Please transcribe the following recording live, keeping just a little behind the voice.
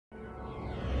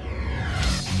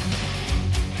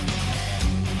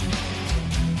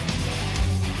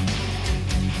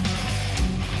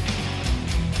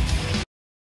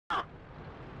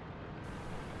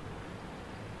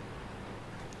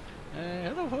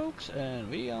folks, and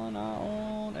we are now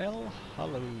on El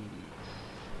Hollow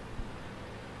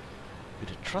with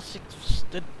the Trustic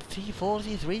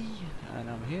T43, and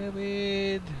I'm here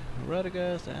with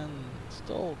Radagast and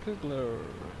Stalkugler.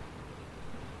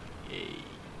 Yay!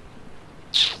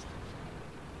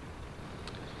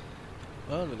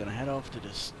 Well, we're gonna head off to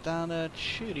the standard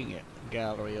shooting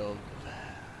gallery of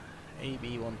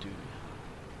AB12.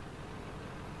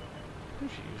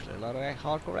 There's usually a lot of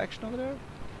hardcore action over there.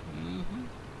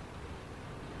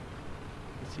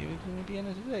 Let's see if it's going to be in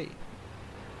it today.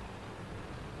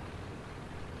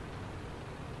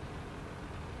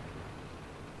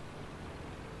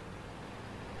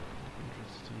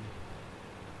 Interesting.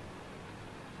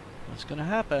 What's going to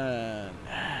happen?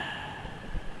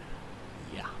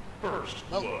 Yeah. First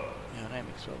blood. Yeah, an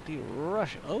MX-12T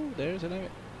Russia. Oh, there's an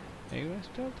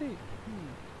MX-12T.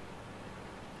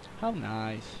 How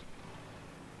nice.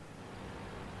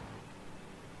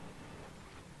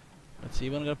 Let's see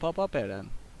when it's gonna pop up here then.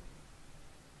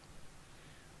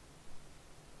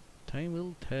 Time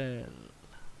will tell,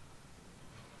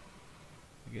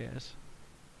 I guess.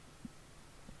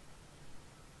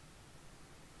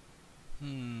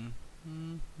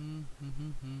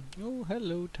 Oh,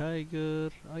 hello, tiger.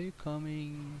 Are you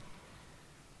coming?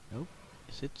 Nope.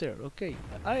 Is it there? Okay.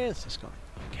 Ah, yes, it's coming.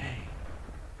 Okay.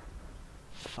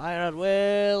 Fire at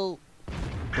will.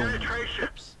 Penetration.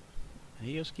 Oops. And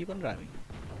he just keep on driving.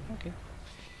 Okay.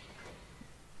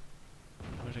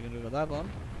 What are you gonna do with that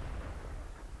one?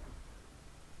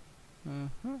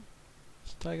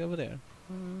 Let's tag over there.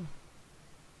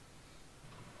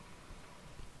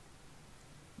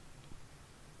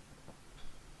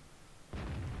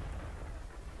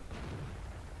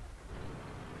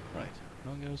 Right.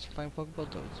 Now goes flying talk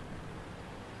about those.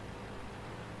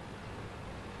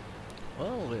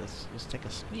 Well, let's take a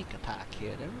sneak attack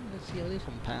here then. Let's see how this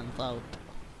one pans out.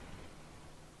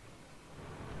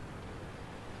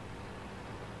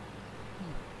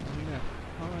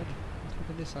 Alright, let's look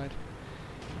at this side.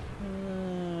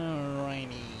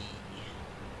 Rainy.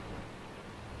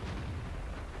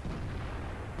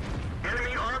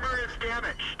 Enemy armor is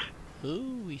damaged.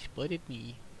 Ooh, he spotted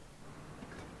me.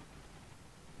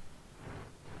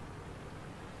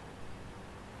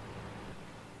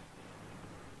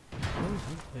 Oh,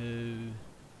 hello.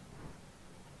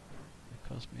 That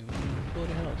cost me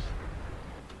 40 health.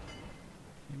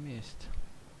 You missed.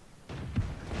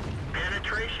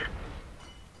 Penetration.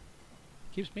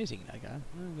 Keeps missing that guy.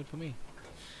 Oh, good for me.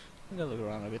 I'm gonna look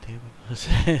around a bit here because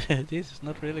this is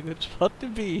not really a good spot to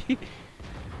be.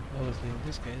 Obviously, in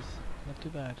this case, not too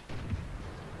bad.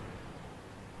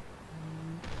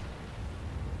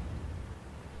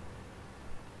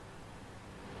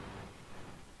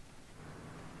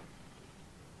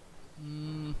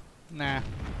 Nah.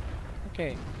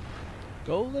 Okay.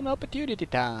 Golden opportunity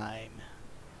time.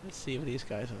 Let's see if these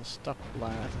guys are stuck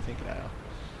blind as I think they are.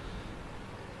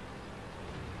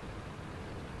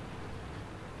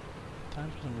 Time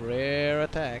for some rare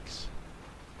attacks.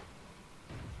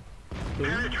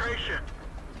 Penetration.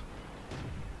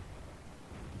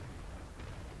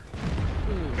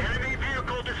 Ooh. Enemy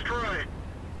vehicle destroyed.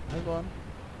 That's one.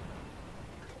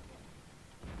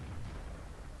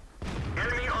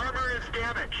 Enemy armor is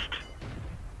damaged.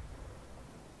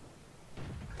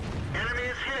 Enemy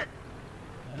is hit.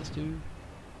 That's two.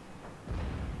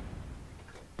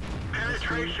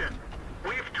 Penetration.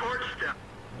 We've torched them.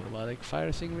 Automatic fire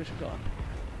extinguisher gone.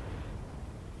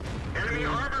 Enemy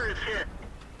armor is hit.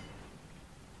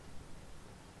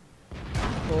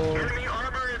 Four. Enemy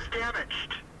armor is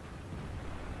damaged.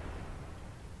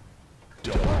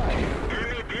 Die.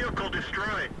 Enemy vehicle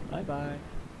destroyed. Bye bye.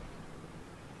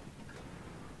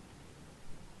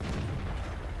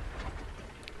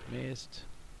 Missed.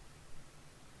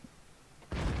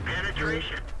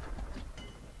 Penetration.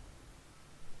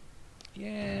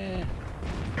 Yeah.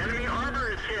 Enemy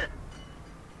armor is hit.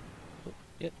 Oh,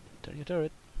 yep. Turn your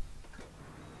turret.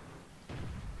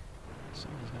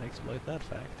 Someone's gonna exploit that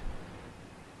fact.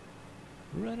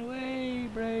 Run away,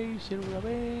 brave silver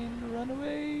robin. Run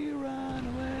away, run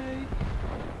away.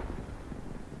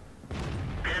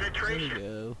 There Penetration. you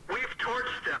go. We've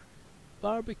torched them.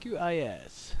 Barbecue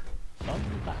IS. From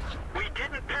the back. We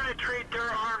didn't penetrate their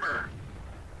armor.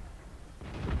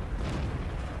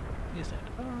 Is that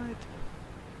alright?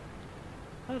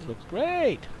 That looks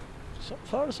great! So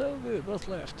far so good. What's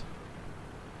left?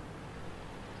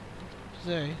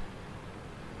 Say.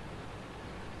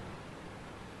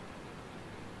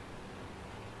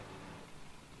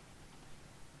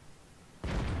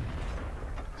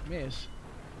 It's a miss.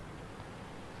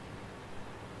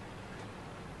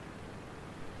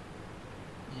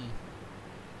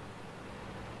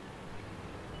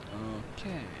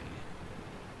 Okay.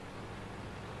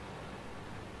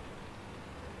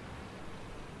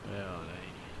 Where are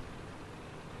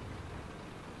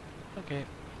they? Okay,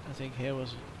 I think here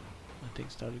was when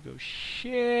things started to go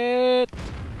shit.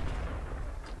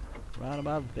 Round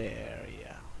about there,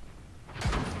 yeah.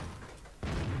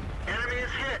 Enemy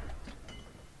is hit.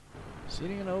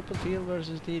 Sitting in open field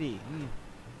versus DD.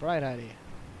 Bright idea.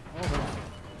 Over on.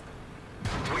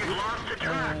 We've lost the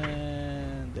track.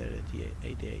 And there at the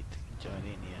 88. Join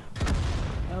in, yeah.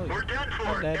 Oh, We're done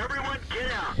for. dead. Everyone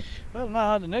get out. Well,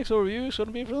 now the next overview is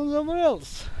gonna be from somewhere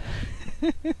else.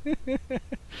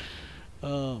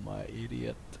 Oh, my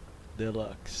idiot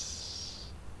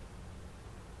deluxe.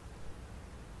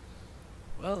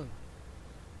 Well,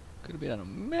 could have been an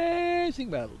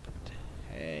amazing battle, but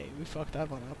hey, we fucked that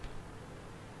one up.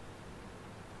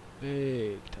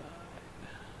 Big time.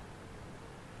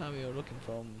 Now we are looking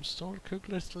from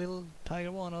Stormcooker's little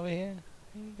Tiger 1 over here.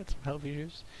 He got some health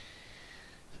issues.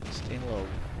 So he's staying low,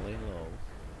 laying low.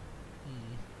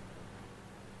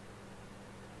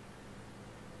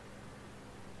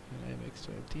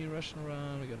 MX-12T rushing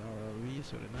around, we got RLV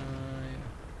 39.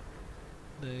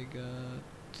 They got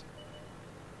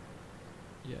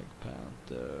Jag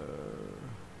Panther,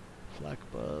 Flak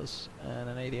Buzz, and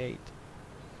an 88.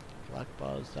 Flak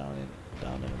Buzz down in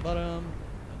the bottom,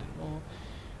 not anymore.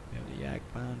 We have the Jag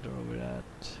Panther over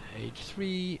at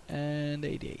H3 and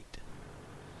 88.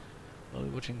 Well,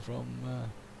 we're watching from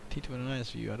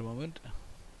T29's view at the moment.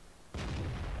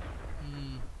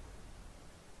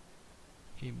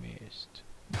 He missed.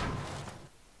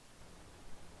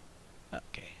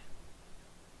 Okay.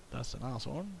 That's an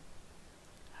asshole.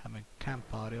 Having a camp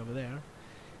party over there.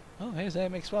 Oh, here's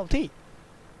MX-12T.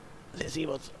 Let's see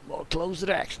what's more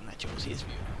closer action that shows his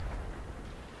view.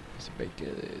 It's a big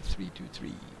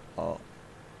 323. Oh.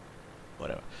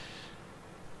 Whatever.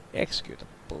 Execute the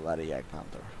bloody Jag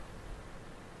Panther.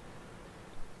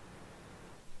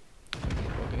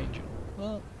 Broken engine.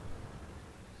 Well,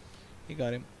 he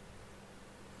got him.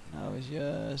 Now it's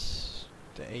just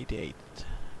the 88.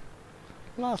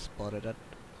 Last spotted at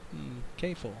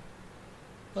K4.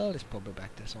 Well, it's probably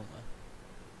back there somewhere.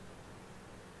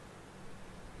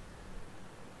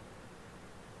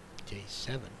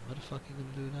 J7. What the fuck are you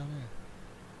gonna do down there?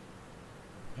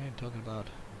 I ain't talking about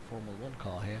a Formula 1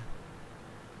 car here.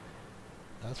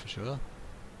 That's for sure.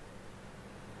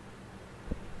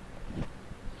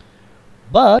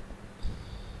 But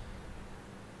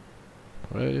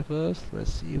priority first,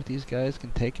 let's see if these guys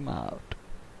can take him out.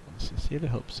 I sincerely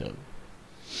hope so.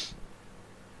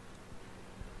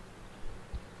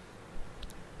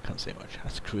 Can't say much. I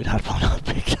screwed that one up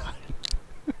big time.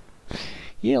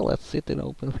 Yeah, let's sit in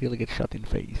open field and get shot in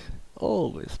face.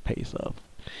 Always pays off.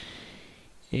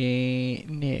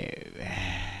 No.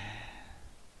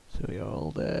 So we are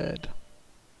all dead.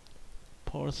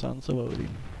 Poor sons of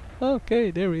Odin.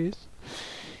 Okay, there he is.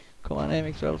 Come on,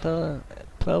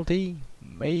 MX-12T.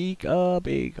 Make a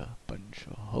big bunch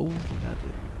of holes in that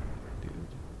dude.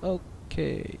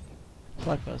 Okay.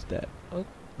 Flak was dead. Oh,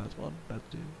 that's one. That's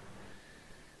two.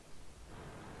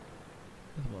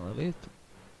 That's one of it.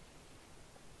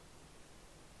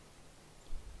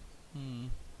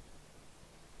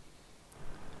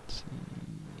 Let's see.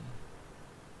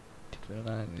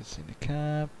 T29 is in the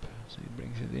cap, so he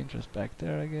brings his interest back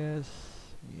there, I guess.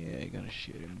 Yeah, you're gonna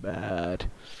shoot him bad.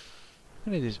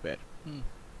 And it is bad.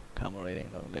 Camera rating,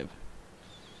 don't live.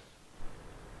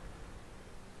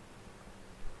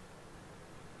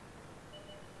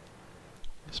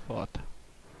 Spot.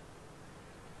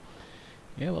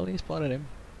 Yeah, well, he spotted him.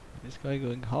 This guy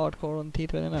going hardcore on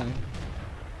T29.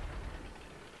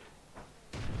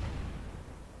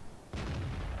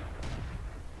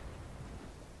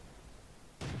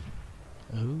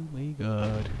 Oh my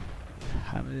god.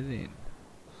 Hammered it in.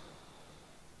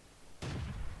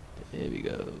 There we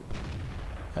go.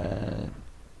 And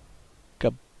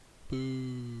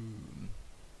kaboom.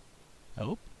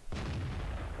 Oh.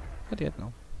 Not yet,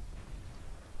 no.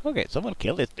 Okay, someone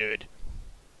kill this dude.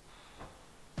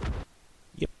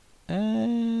 Yep.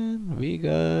 And we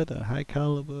got a high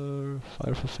caliber,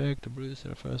 fire effect, a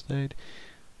bruiser, first aid,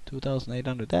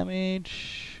 2,800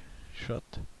 damage,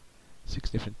 shot 6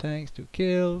 different tanks, 2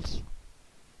 kills,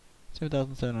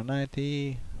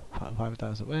 7,790,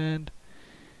 5,000 wind.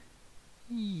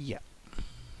 Yeah,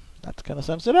 that kind of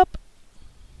sums it up.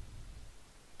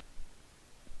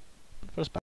 First